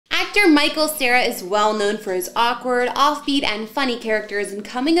Actor Michael Cera is well known for his awkward, offbeat, and funny characters in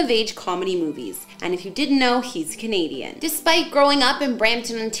coming-of-age comedy movies. And if you didn't know, he's Canadian. Despite growing up in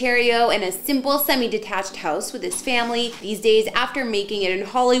Brampton, Ontario in a simple semi-detached house with his family, these days after making it in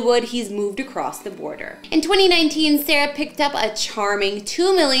Hollywood, he's moved across the border. In 2019, Cera picked up a charming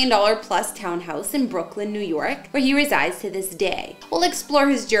 $2 million plus townhouse in Brooklyn, New York, where he resides to this day. We'll explore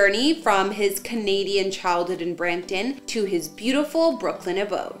his journey from his Canadian childhood in Brampton to his beautiful Brooklyn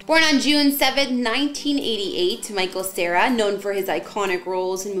abode. Born on June 7, 1988, Michael Cera, known for his iconic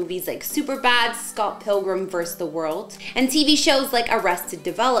roles in movies like Superbad, Pilgrim vs. the World, and TV shows like Arrested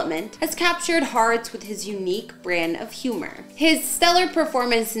Development, has captured hearts with his unique brand of humor. His stellar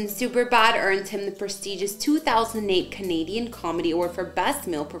performance in Superbad earned him the prestigious 2008 Canadian Comedy Award for Best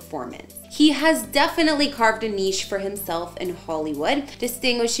Male Performance. He has definitely carved a niche for himself in Hollywood,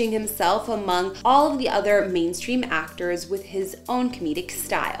 distinguishing himself among all of the other mainstream actors with his own comedic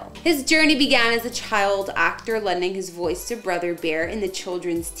style. His journey began as a child actor, lending his voice to Brother Bear in the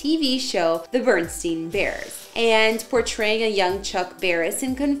children's TV show The Bernstein Bears, and portraying a young Chuck Barris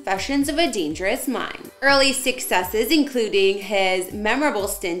in Confessions of a Dangerous Mind. Early successes, including his memorable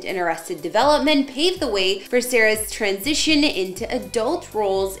stint in Arrested Development, paved the way for Cera's transition into adult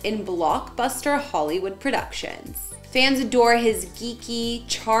roles in blockbuster Hollywood productions. Fans adore his geeky,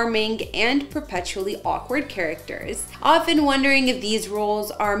 charming, and perpetually awkward characters, often wondering if these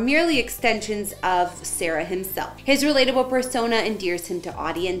roles are merely extensions of Cera himself. His relatable persona endears him to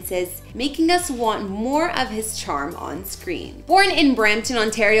audiences, making us want more of his charm on screen. Born in Brampton,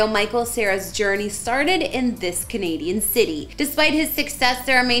 Ontario, Michael Cera's journey started in this Canadian city. Despite his success,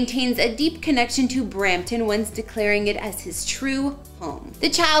 Cera maintains a deep connection to Brampton, once declaring it as his true home. The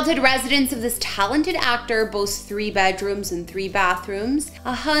childhood residence of this talented actor boasts 3 bedrooms and 3 bathrooms,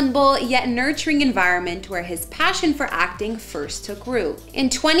 a humble yet nurturing environment where his passion for acting first took root. In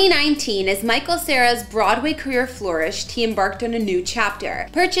 2019, as Michael Cera's Broadway career flourished, he embarked on a new chapter,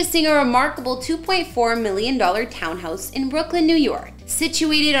 purchasing a remarkable $2.4 million townhouse in Brooklyn, New York.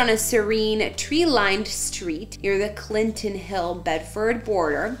 Situated on a serene, tree-lined street near the Clinton Hill-Bedford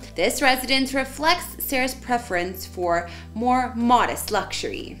border, this residence reflects Cera's preference for more modest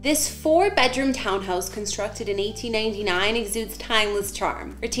luxury. This 4-bedroom townhouse, constructed in 1899, exudes timeless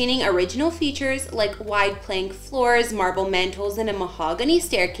charm, retaining original features like wide plank floors, marble mantels, and a mahogany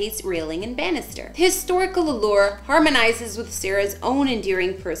staircase, railing, and banister. The historical allure harmonizes with Cera's own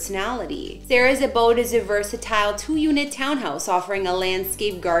endearing personality. Cera's abode is a versatile 2-unit townhouse offering a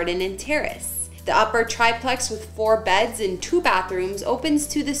landscape garden and terrace. The upper triplex with 4 beds and 2 bathrooms opens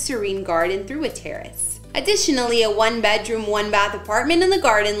to the serene garden through a terrace. Additionally, a 1-bedroom, 1-bath apartment in the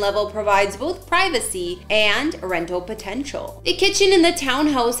garden level provides both privacy and rental potential. The kitchen in the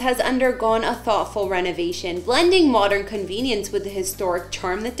townhouse has undergone a thoughtful renovation, blending modern convenience with the historic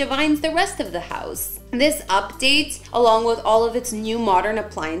charm that defines the rest of the house. This update, along with all of its new modern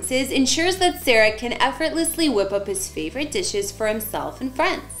appliances, ensures that Cera can effortlessly whip up his favorite dishes for himself and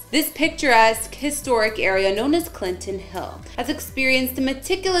friends. This picturesque, historic area, known as Clinton Hill, has experienced a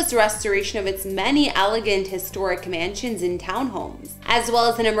meticulous restoration of its many elegant historic mansions and townhomes, as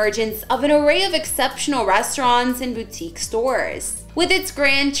well as an emergence of an array of exceptional restaurants and boutique stores. With its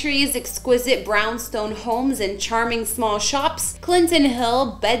grand trees, exquisite brownstone homes, and charming small shops, Clinton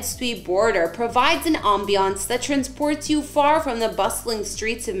Hill Bed-Stuy border provides an ambiance that transports you far from the bustling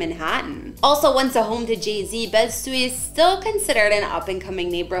streets of Manhattan. Also once a home to Jay-Z, Bed-Stuy is still considered an up-and-coming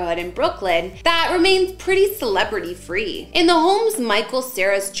neighborhood in Brooklyn that remains pretty celebrity-free. In the homes Michael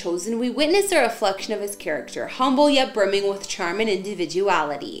Cera's chosen, we witness a reflection of his character, humble yet brimming with charm and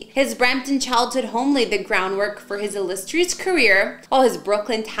individuality. His Brampton childhood home laid the groundwork for his illustrious career, while his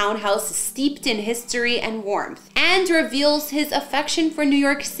Brooklyn townhouse is steeped in history and warmth, and reveals his affection for New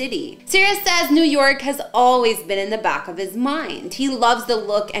York City. Cera says New York has always been in the back of his mind. He loves the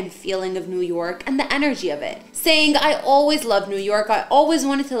look and feeling of New York and the energy of it, saying, "I always loved New York. I always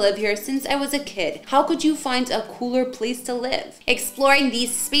wanted to live here since I was a kid. How could you find a cooler place to live?" Exploring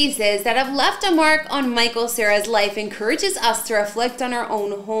these spaces that have left a mark on Michael Cera's life encourages us to reflect on our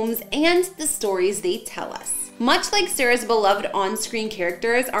own homes and the stories they tell us. Much like Cera's beloved on-screen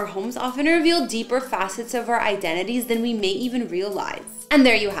characters, our homes often reveal deeper facets of our identities than we may even realize. And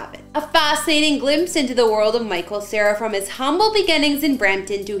there you have it, a fascinating glimpse into the world of Michael Cera, from his humble beginnings in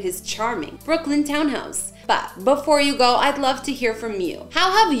Brampton to his charming Brooklyn townhouse. But before you go, I'd love to hear from you. How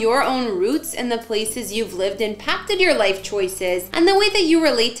have your own roots and the places you've lived impacted your life choices and the way that you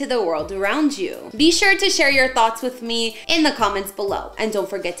relate to the world around you? Be sure to share your thoughts with me in the comments below. And don't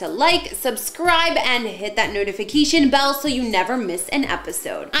forget to like, subscribe, and hit that notification bell so you never miss an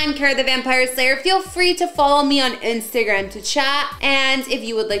episode. I'm Cera the Vampire Slayer. Feel free to follow me on Instagram to chat. And if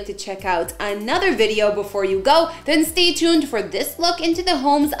you would like to check out another video before you go, then stay tuned for this look into the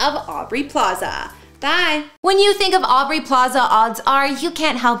homes of Aubrey Plaza. Bye! When you think of Aubrey Plaza, odds are you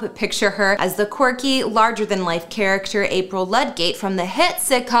can't help but picture her as the quirky, larger-than-life character April Ludgate from the hit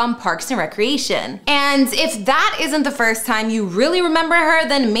sitcom Parks and Recreation. And if that isn't the first time you really remember her,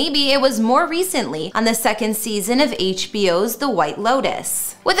 then maybe it was more recently on the second season of HBO's The White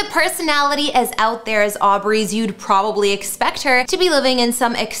Lotus. With a personality as out there as Aubrey's, you'd probably expect her to be living in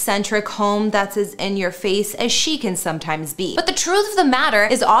some eccentric home that's as in your face as she can sometimes be. But the truth of the matter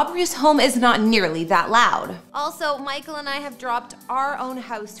is Aubrey's home is not nearly that loud. Also, Michael and I have dropped our own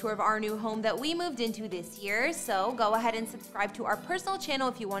house tour of our new home that we moved into this year, so go ahead and subscribe to our personal channel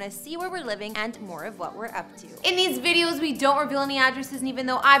if you want to see where we're living and more of what we're up to. In these videos, we don't reveal any addresses, and even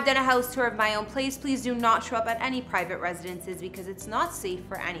though I've done a house tour of my own place, please do not show up at any private residences because it's not safe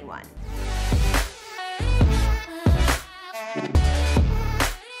for anyone.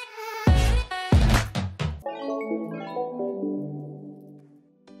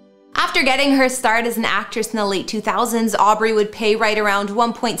 After getting her start as an actress in the late 2000s, Aubrey would pay right around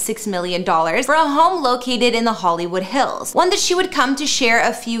 $1.6 million for a home located in the Hollywood Hills, one that she would come to share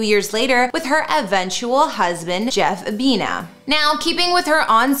a few years later with her eventual husband, Jeff Abina. Now, keeping with her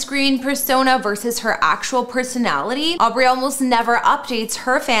on-screen persona versus her actual personality, Aubrey almost never updates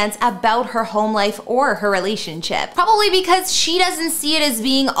her fans about her home life or her relationship, probably because she doesn't see it as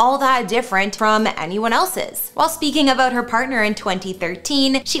being all that different from anyone else's. While speaking about her partner in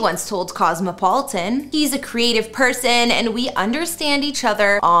 2013, she once told Cosmopolitan, "He's a creative person and we understand each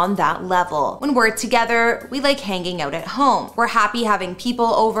other on that level. When we're together, we like hanging out at home. We're happy having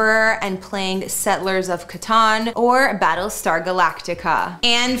people over and playing Settlers of Catan or Battlestar Galactica."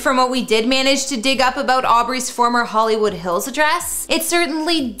 And from what we did manage to dig up about Aubrey's former Hollywood Hills address, it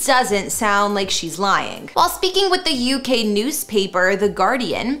certainly doesn't sound like she's lying. While speaking with the UK newspaper The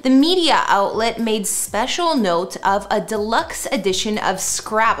Guardian, the media outlet made special note of a deluxe edition of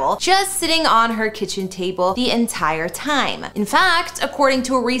Scrabble just sitting on her kitchen table the entire time. In fact, according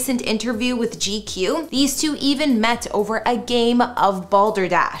to a recent interview with GQ, these two even met over a game of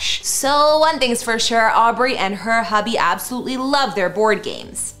Balderdash. So one thing's for sure, Aubrey and her hubby absolutely love their board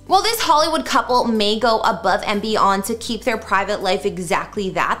games. While this Hollywood couple may go above and beyond to keep their private life exactly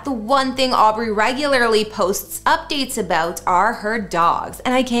that, the one thing Aubrey regularly posts updates about are her dogs,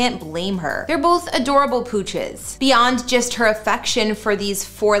 and I can't blame her. They're both adorable pooches. Beyond just her affection for these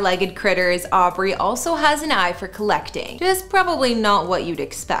four-legged critters, Aubrey also has an eye for collecting. Just probably not what you'd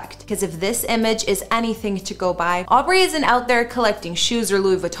expect, because if this image is anything to go by, Aubrey isn't out there collecting shoes or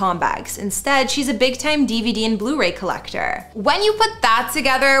Louis Vuitton bags. Instead, she's a big-time DVD and Blu-ray collector. When you put that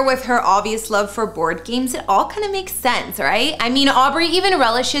together with her obvious love for board games, it all kind of makes sense, right? I mean, Aubrey even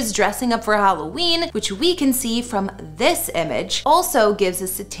relishes dressing up for Halloween, which we can see from this image. Also gives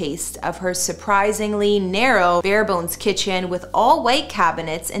us a taste of her surprisingly narrow, bare-bones kitchen with all white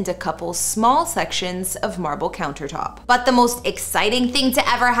cabinets and a couple small sections of marble countertop. But the most exciting thing to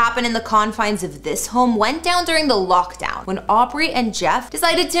ever happen in the confines of this home went down during the lockdown, when Aubrey and Jeff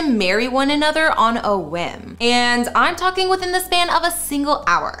decided to marry one another on a whim. And I'm talking within the span of a single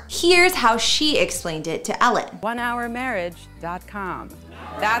hour. Here's how she explained it to Ellen. onehourmarriage.com.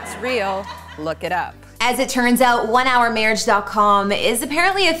 That's real. Look it up. As it turns out, onehourmarriage.com is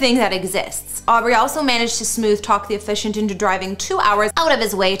apparently a thing that exists. Aubrey also managed to smooth talk the officiant into driving 2 hours out of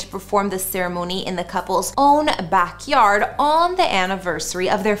his way to perform the ceremony in the couple's own backyard on the anniversary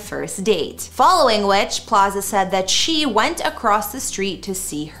of their first date. Following which, Plaza said that she went across the street to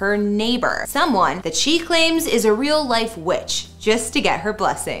see her neighbor, someone that she claims is a real-life witch, just to get her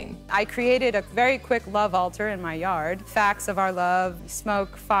blessing. I created a very quick love altar in my yard. Facts of our love,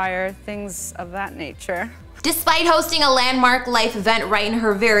 smoke, fire, things of that nature. Despite hosting a landmark life event right in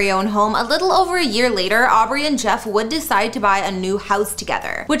her very own home, a little over a year later, Aubrey and Jeff would decide to buy a new house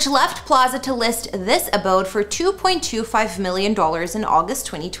together, which left Plaza to list this abode for $2.25 million in August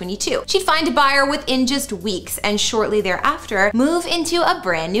 2022. She'd find a buyer within just weeks and shortly thereafter move into a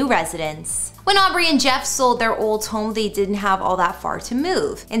brand new residence. When Aubrey and Jeff sold their old home, they didn't have all that far to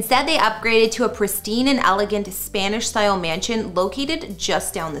move. Instead, they upgraded to a pristine and elegant Spanish-style mansion located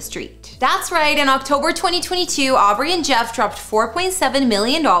just down the street. That's right, in October 2022, Aubrey and Jeff dropped $4.7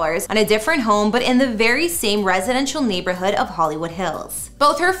 million on a different home, but in the very same residential neighborhood of Hollywood Hills.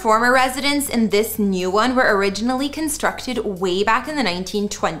 Both her former residence and this new one were originally constructed way back in the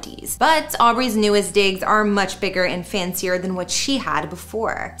 1920s, but Aubrey's newest digs are much bigger and fancier than what she had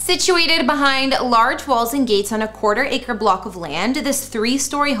before. Situated behind large walls and gates on a quarter-acre block of land, this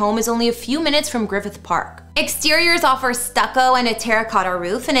 3-story home is only a few minutes from Griffith Park. Exteriors offer stucco and a terracotta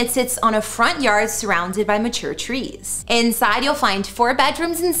roof, and it sits on a front yard surrounded by mature trees. Inside, you'll find 4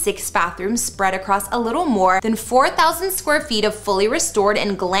 bedrooms and 6 bathrooms spread across a little more than 4,000 square feet of fully restored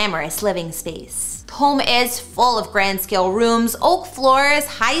and glamorous living space. The home is full of grand-scale rooms, oak floors,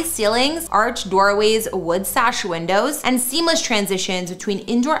 high ceilings, arched doorways, wood sash windows, and seamless transitions between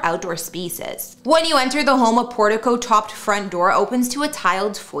indoor-outdoor spaces. When you enter the home, a portico-topped front door opens to a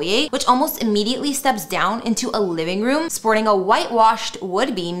tiled foyer, which almost immediately steps down into a living room sporting a whitewashed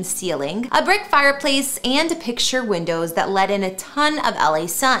wood beam ceiling, a brick fireplace, and picture windows that let in a ton of LA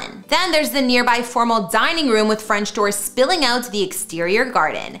sun. Then there's the nearby formal dining room with French doors spilling out to the exterior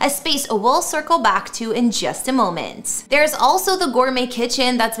garden, a space we'll circle back to in just a moment. There's also the gourmet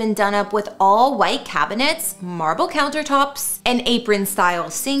kitchen that's been done up with all white cabinets, marble countertops, an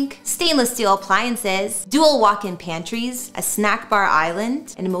apron-style sink, stainless steel appliances, dual walk-in pantries, a snack bar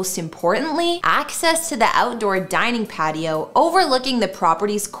island, and most importantly, access to the outdoor dining patio overlooking the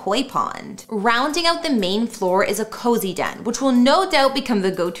property's koi pond. Rounding out the main floor is a cozy den, which will no doubt become the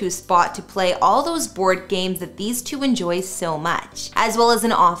go-to spot to play all those board games that these two enjoy so much, as well as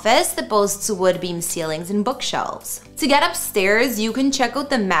an office that boasts wood beam ceilings and bookshelves. To get upstairs, you can check out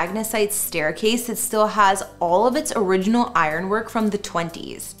the magnesite staircase that still has all of its original ironwork from the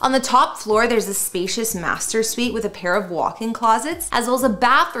 20s. On the top floor, there's a spacious master suite with a pair of walk-in closets, as well as a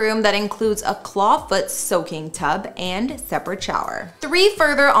bathroom that includes a clawfoot soaking tub and separate shower. 3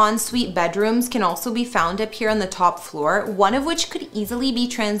 further ensuite bedrooms can also be found up here on the top floor, one of which could easily be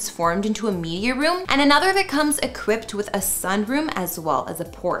transformed into a media room, and another that comes equipped with a sunroom as well as a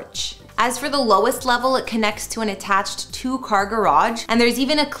porch. As for the lowest level, it connects to an attached 2-car garage, and there's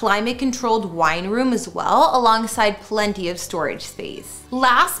even a climate-controlled wine room as well, alongside plenty of storage space.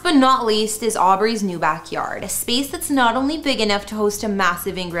 Last but not least is Aubrey's new backyard, a space that's not only big enough to host a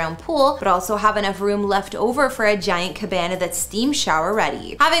massive in-ground pool, but also have enough room left over for a giant cabana that's steam shower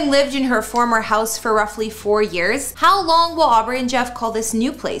ready. Having lived in her former house for roughly 4 years, how long will Aubrey and Jeff call this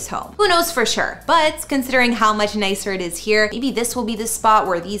new place home? Who knows for sure, but considering how much nicer it is here, maybe this will be the spot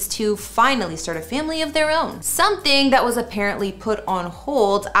where these two finally start a family of their own. Something that was apparently put on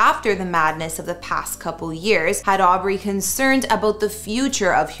hold after the madness of the past couple years had Aubrey concerned about the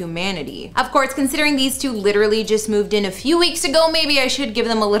future of humanity. Of course, considering these two literally just moved in a few weeks ago, maybe I should give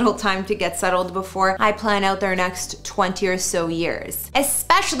them a little time to get settled before I plan out their next 20 or so years.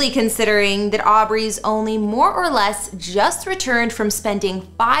 Especially considering that Aubrey's only more or less just returned from spending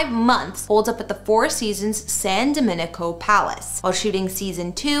 5 months holed up at the Four Seasons San Domenico Palace while shooting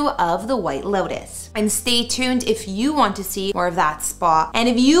season 2 of The White Lotus. And stay tuned if you want to see more of that spot. And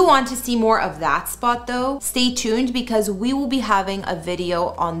if you want to see more of that spot though, stay tuned because we will be having a video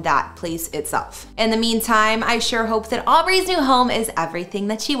on that place itself. In the meantime, I sure hope that Aubrey's new home is everything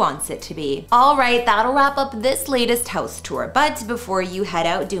that she wants it to be. Alright, that'll wrap up this latest house tour, but before you head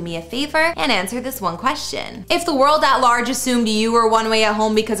out, do me a favor and answer this one question. If the world at large assumed you were one way at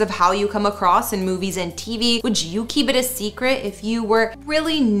home because of how you come across in movies and TV, would you keep it a secret if you were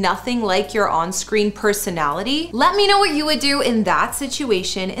really nothing like your on-screen personality? Let me know what you would do in that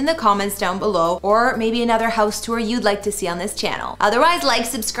situation in the comments down below, or maybe another house tour you'd like to see on this channel. Otherwise, like,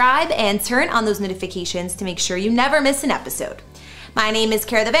 subscribe, and turn on those notifications to make sure you never miss an episode. My name is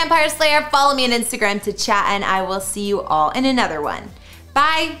Cera the Vampire Slayer. Follow me on Instagram to chat, and I will see you all in another one.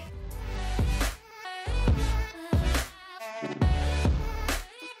 Bye!